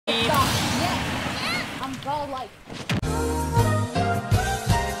godlike.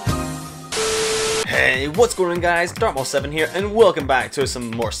 Hey, what's going on guys? Dartmouth7 here and welcome back to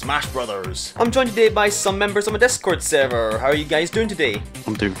some more Smash Brothers. I'm joined today by some members of my Discord server. How are you guys doing today?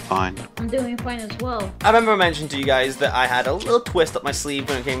 I'm doing fine. I'm doing fine as well. I remember I mentioned to you guys that I had a little twist up my sleeve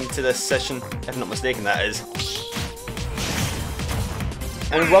when it came to this session, if I'm not mistaken that is.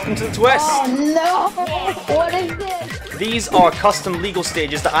 And welcome to the twist! Oh no! What is this? These are custom legal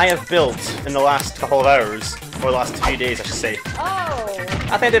stages that I have built in the last couple of hours. Or the last few days I should say. Oh!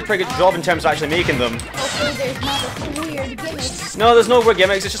 I think I did a pretty good job in terms of actually making them. Hopefully there's not a weird gimmick. No, there's no weird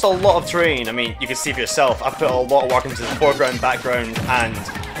gimmicks, it's just a lot of terrain. I mean, you can see for yourself, I've put a lot of work into the foreground, background, and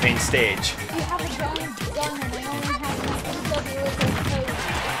main stage. You have a giant gun and I only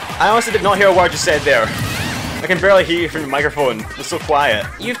have I honestly did not hear a word you said there. I can barely hear you from your microphone. It's so quiet.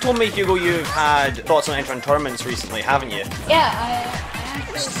 You've told me, Hugo, you've had thoughts on entering tournaments recently, haven't you? Yeah, I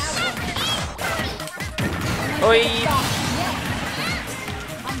actually have one. Oi!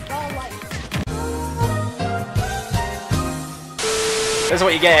 This is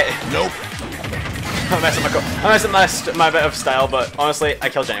what you get. Nope. I messed up my bit of style, but honestly, I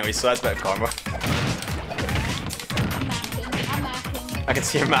killed you anyway, so that's a bit of karma. I'm mashing. I can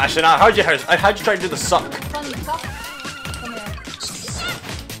see you mashing. How'd you try to do the suck? Come here.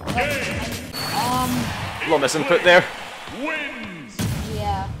 Little misinput there.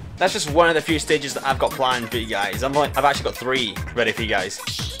 Yeah. That's just one of the few stages that I've got planned for you guys. I've actually got 3 ready for you guys.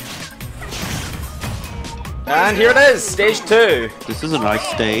 And here it is, stage 2. This is a nice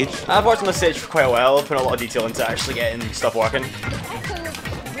stage. I've worked on the stage for quite a while. I've put a lot of detail into actually getting stuff working. Actually,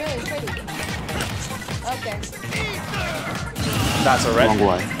 it's really pretty. Okay. That's a red. Wrong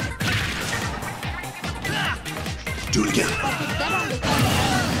way. Do it again.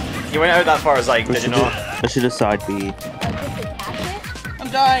 You went out that far as like, did you not? I should have side B. I'm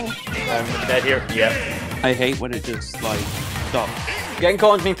dying. Dead here? Yeah. I hate when it just like stops. Getting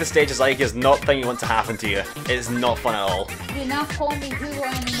caught underneath the stage is like is not the thing you want to happen to you. It's not fun at all. Do not call me Hugo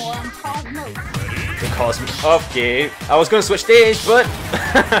anymore, I'm Cosmo. The Cosmo. Okay. I was going to switch stage, but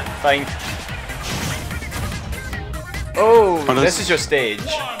fine. Oh, this is your stage.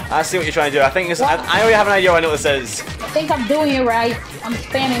 I see what you're trying to do. I think this. I already have an idea what this is. I think I'm doing it right. I'm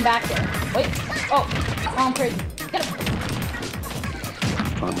spamming back there. Wait. Oh, wrong person. Get him.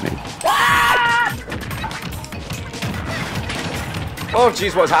 On me. Ah! Oh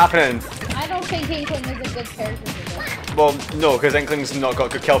jeez, what's happening? I don't think Inkling is a good character for this. Well, no, because Inkling's not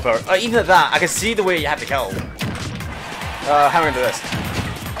got good kill power. Even at that, I can see the way you have to kill. How am I gonna do this?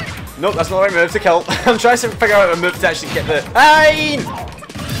 Nope, that's not the right move to kill. I'm trying to figure out a move to actually get the. Aye!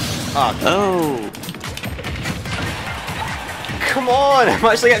 Oh. Come on! I'm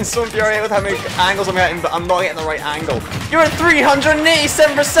actually getting so infuriated with how many angles I'm getting, but I'm not getting the right angle. You're at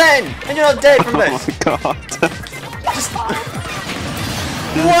 387%! And you're not dead from this! Oh my god. Just...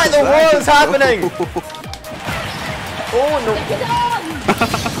 What in the world is happening? Oh no.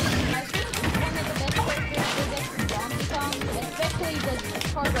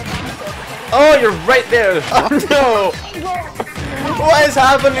 Oh, you're right there! Oh no! What is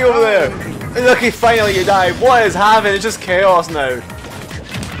happening over there? Lucky finally you died. What is happening? It's just chaos now.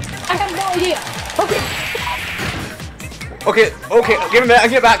 I have no idea. Okay, give me a minute, I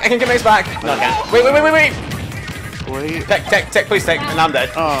can get back, I can get Max back. No, I can't. Wait. Wait. Tech, please tech, and I'm dead.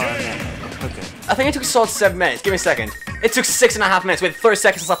 Oh, okay. I think it took a solid 7 minutes. Give me a second. It took 6.5 minutes with 30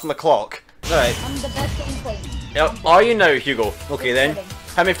 seconds left on the clock. Alright. I'm the best Inkling. Are you now, Hugo? Okay then.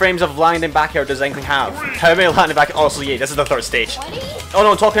 How many frames of landing back air does Inkling have? How many landing back? Also, yeah, this is the 3rd stage. 20? Oh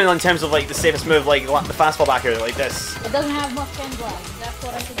no, I'm talking in terms of like the safest move, like the fastball back air, like this. It doesn't have much end lag. That's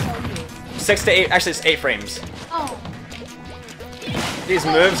what I can tell you. 6 to 8, actually it's 8 frames. Oh. These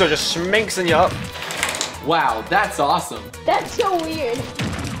moves are just schminxing you up. Wow, that's awesome. That's so weird.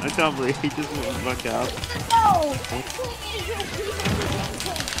 I can't believe he just went back out. No!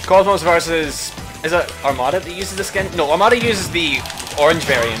 Cosmos versus... Is it Armada that uses the skin? No, Armada uses the orange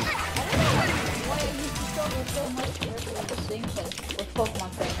variant.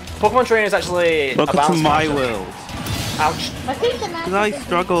 Pokemon Trainer is actually Welcome a to my matcher. world. Ouch. Because I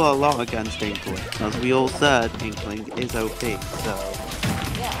struggle a lot against Inkling. As we all said, Inkling is OP, so...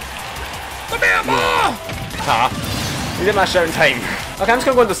 Ha. You did my shout in time. Okay, I'm just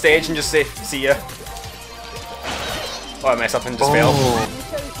gonna go on the stage and just say, see ya. Oh, I messed up and just failed.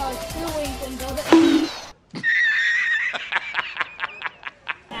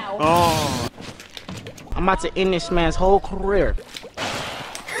 Oh. I'm about to end this man's whole career.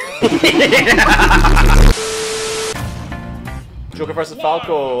 Joker versus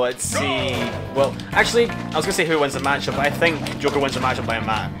Falco, let's see. Well, actually, I was gonna say who wins the matchup, but I think Joker wins the matchup by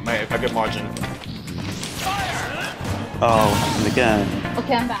a good margin. Oh, happened again.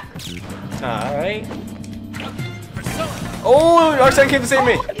 Okay, I'm back. Alright. Oh, Arsene came to save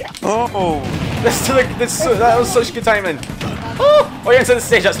me! Oh! That was such good timing. Oh, you're inside the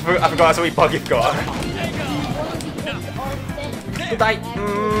stage, I forgot that's a wee bug you've got. Did I?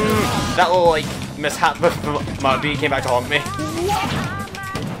 That little, like, mishap with my bee came back to haunt me.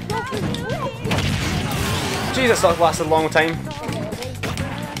 Jesus, that lasted a long time.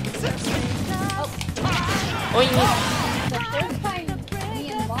 The first time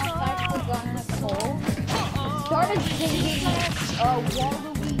me and Boss actually got in a poll, I started singing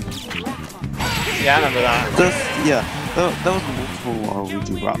Waluigi rap. Yeah, I remember that. There was multiple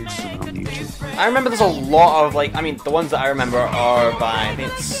Waluigi raps on YouTube. I remember there's a lot of, like, I mean, the ones that I remember are by, I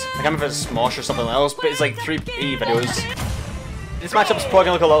think it's, I can't remember if it's Smosh or something else, but it's like 3E videos. This matchup's probably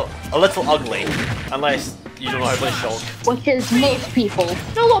gonna look a little ugly, unless you don't know how to play Shulk. Which is most people.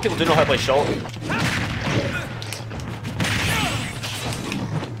 A lot of people do know how to play Shulk.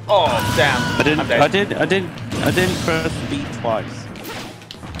 Oh damn! I didn't press B twice.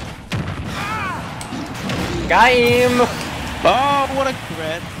 Got him! Oh, what a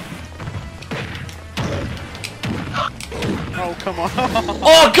crit! Oh, come on!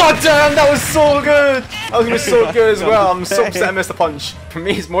 Oh god damn! That was so good! That was gonna be so good as well. I'm so upset I missed the punch. For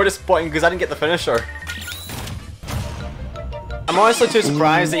me, it's more disappointing because I didn't get the finisher. I'm honestly too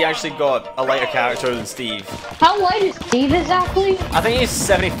surprised that he actually got a lighter character than Steve. How light is Steve exactly? I think he's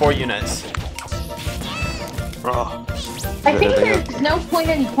 74 units. Oh. I think there's no point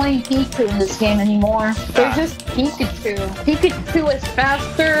in playing Pikachu in this game anymore. There's just Pikachu. Pikachu is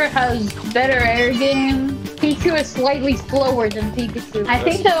faster, has better air game. Pikachu is slightly slower than Pikachu. I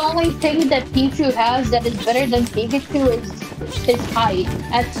think the only thing that Pikachu has that is better than Pikachu is his height.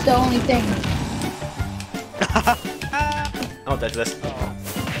 That's the only thing. I won't touch this.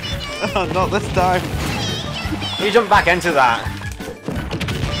 Oh, not this time. You jump back into that.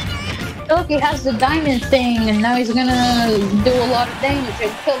 Look, he has the diamond thing, and now he's gonna do a lot of damage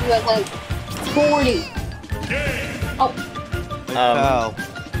and kill you at like 40. Oh.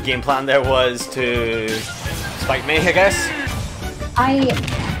 Game plan there was to spike me, I guess. I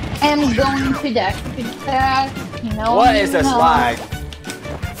am going to deck attack. No, What is this lag?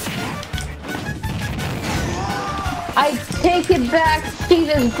 I take it back. Steve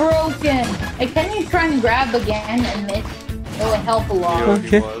is broken. Hey, can you try and grab again and miss? It would help a lot.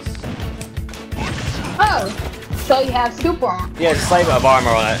 Okay. Oh, so you have super arm. Yeah, just a slight bit of armor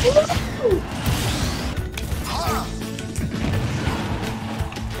on it.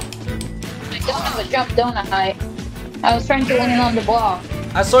 I don't have a jump, don't I? I was trying to win it on the block.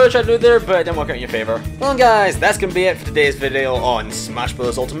 I sort of tried to do there, but it didn't work out in your favor. Well guys, that's gonna be it for today's video on Smash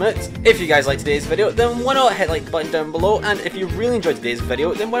Bros. Ultimate. If you guys liked today's video, then why not hit like the button down below, and if you really enjoyed today's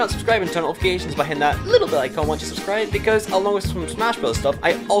video, then why not subscribe and turn notifications by hitting that little bell icon once you subscribe, because along with some Smash Bros. Stuff,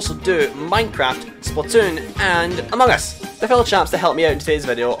 I also do Minecraft, Splatoon, and Among Us. The fellow chaps that helped me out in today's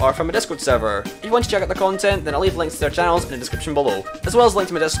video are from a Discord server. If you want to check out their content, then I'll leave links to their channels in the description below, as well as a link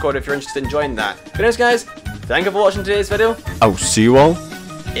to my Discord if you're interested in joining that. But anyways guys, thank you for watching today's video. I'll see you all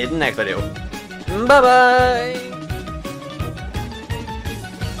in the next video. Bye bye!